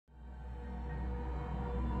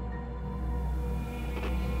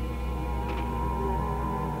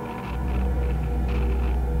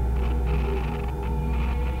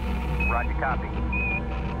Roger, copy.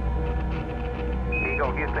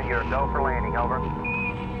 Eagle, Houston, you're go for landing, over.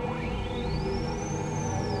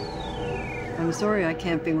 I'm sorry I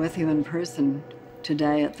can't be with you in person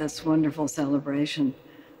today at this wonderful celebration.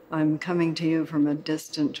 I'm coming to you from a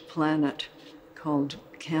distant planet called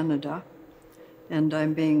Canada, and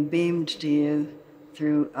I'm being beamed to you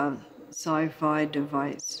through a sci-fi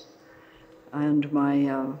device. And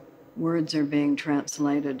my words are being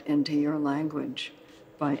translated into your language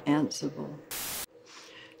by Ansible.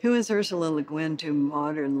 Who is Ursula Le Guin to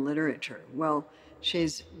modern literature? Well,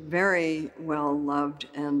 she's very well loved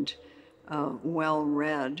and well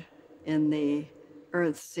read in the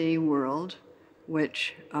Earth-Sea world,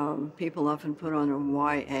 which people often put on a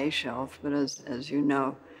YA shelf, but as you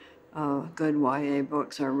know, good YA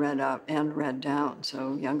books are read up and read down,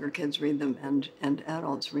 so younger kids read them and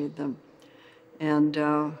adults read them. And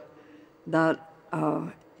that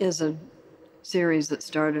is a series that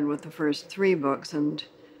started with the first 3 books, and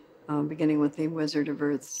beginning with The Wizard of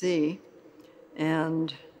Earth-Sea.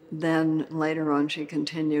 And then later on, she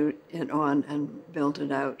continued it on and built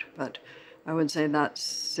it out. But I would say that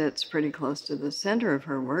sits pretty close to the center of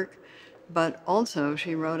her work. But also,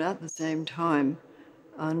 she wrote at the same time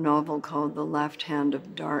a novel called The Left Hand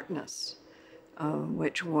of Darkness,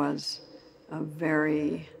 which was a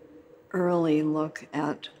very early look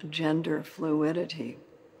at gender fluidity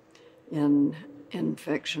in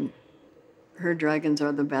fiction. Her dragons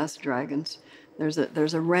are the best dragons. There's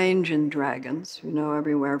a range in dragons, you know,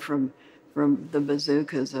 everywhere from the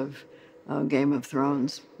bazookas of Game of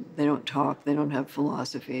Thrones. They don't talk, they don't have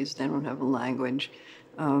philosophies, they don't have a language.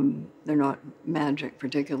 They're not magic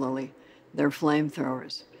particularly. They're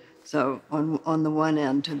flamethrowers. So on the one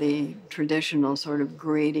end, to the traditional sort of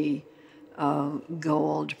greedy,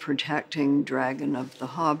 gold protecting dragon of The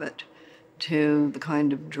Hobbit, to the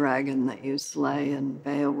kind of dragon that you slay in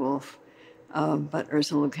Beowulf. But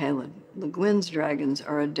Ursula Le Guin's dragons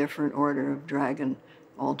are a different order of dragon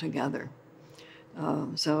altogether.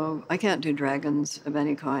 So I can't do dragons of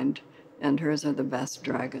any kind, and hers are the best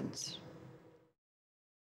dragons.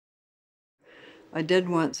 I did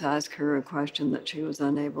once ask her a question that she was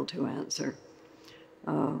unable to answer.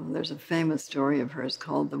 There's a famous story of hers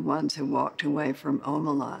called The Ones Who Walked Away from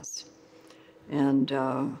Omelas. And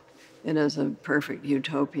it is a perfect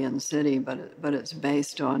utopian city, but it's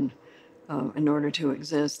based on in order to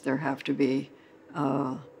exist, there have to be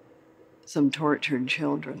some tortured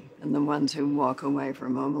children. And the ones who walk away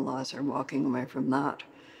from Omelas are walking away from that.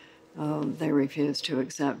 They refuse to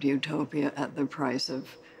accept utopia at the price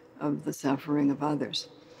of the suffering of others.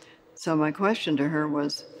 So my question to her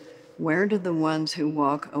was, where do the ones who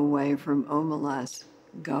walk away from Omelas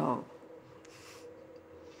go?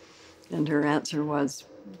 And her answer was,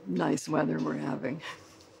 nice weather we're having.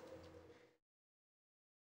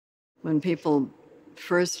 When people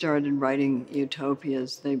first started writing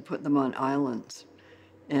utopias, they put them on islands.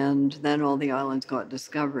 And then all the islands got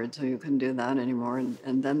discovered, so you couldn't do that anymore.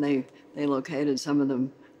 And then they located some of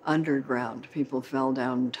them underground. People fell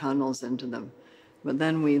down tunnels into them. But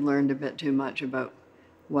then we learned a bit too much about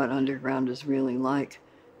what underground is really like.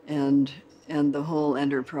 And the whole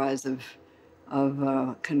enterprise of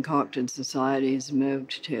concocted societies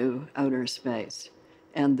moved to outer space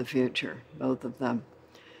and the future, both of them.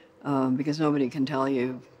 Because nobody can tell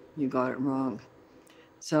you got it wrong.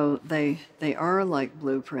 So they are like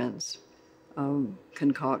blueprints,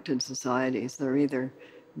 concocted societies. They're either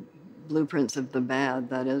blueprints of the bad,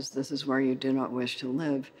 that is, this is where you do not wish to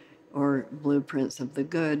live, or blueprints of the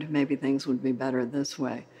good, maybe things would be better this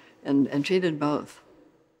way. And she did both.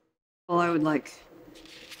 Well, I would like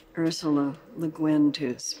Ursula Le Guin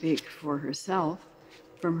to speak for herself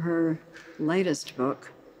from her latest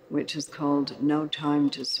book, which is called No Time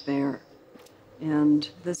to Spare. And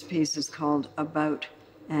this piece is called About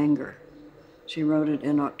Anger. She wrote it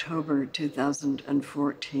in October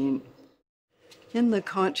 2014. In the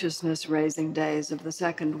consciousness-raising days of the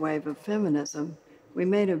second wave of feminism, we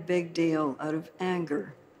made a big deal out of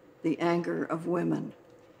anger, the anger of women.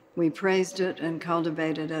 We praised it and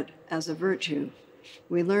cultivated it as a virtue.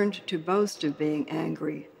 We learned to boast of being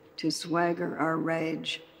angry, to swagger our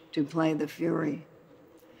rage, to play the fury.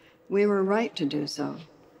 We were right to do so.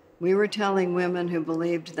 We were telling women who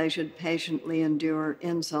believed they should patiently endure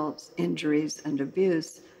insults, injuries, and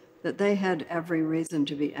abuse that they had every reason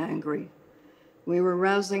to be angry. We were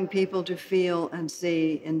rousing people to feel and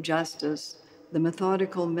see injustice, the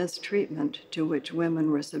methodical mistreatment to which women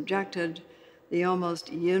were subjected, the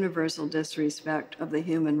almost universal disrespect of the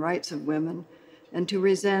human rights of women, and to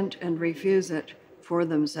resent and refuse it for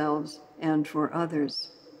themselves and for others.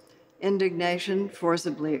 Indignation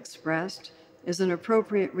forcibly expressed, is an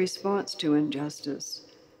appropriate response to injustice.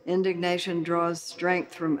 Indignation draws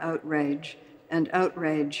strength from outrage, and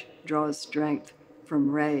outrage draws strength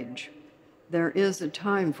from rage. There is a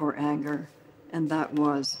time for anger, and that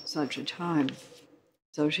was such a time.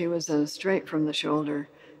 So she was a straight from the shoulder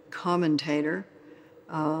commentator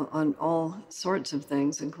on all sorts of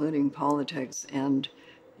things, including politics and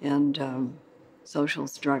social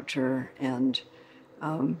structure and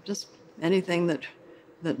just anything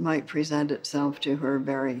that might present itself to her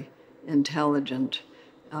very intelligent,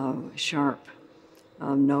 sharp,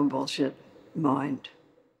 no bullshit mind.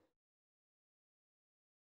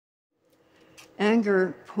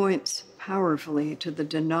 Anger points powerfully to the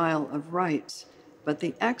denial of rights, but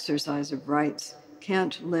the exercise of rights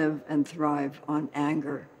can't live and thrive on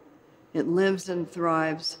anger. It lives and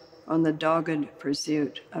thrives on the dogged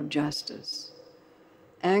pursuit of justice.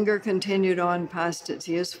 Anger continued on past its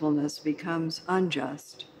usefulness becomes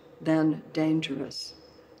unjust, then dangerous.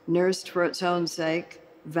 Nursed for its own sake,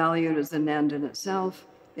 valued as an end in itself,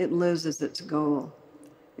 it loses its goal.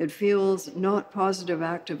 It fuels not positive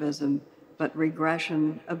activism, but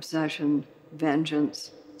regression, obsession,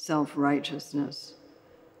 vengeance, self-righteousness.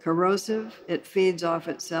 Corrosive, it feeds off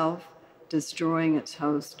itself, destroying its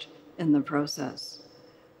host in the process.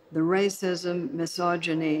 The racism,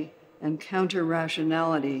 misogyny, and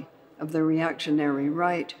counter-rationality of the reactionary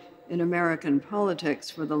right in American politics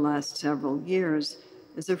for the last several years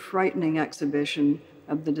is a frightening exhibition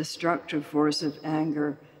of the destructive force of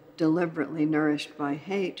anger deliberately nourished by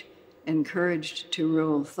hate, encouraged to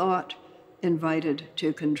rule thought, invited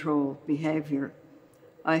to control behavior.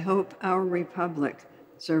 I hope our republic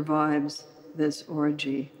survives this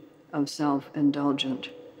orgy of self-indulgent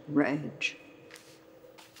rage.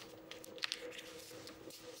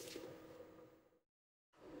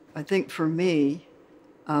 I think for me,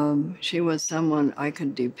 she was someone I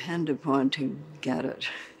could depend upon to get it,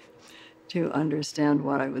 to understand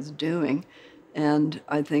what I was doing. And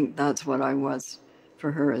I think that's what I was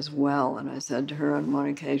for her as well. And I said to her on one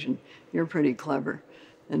occasion, "You're pretty clever."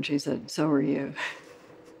 And she said, "So are you."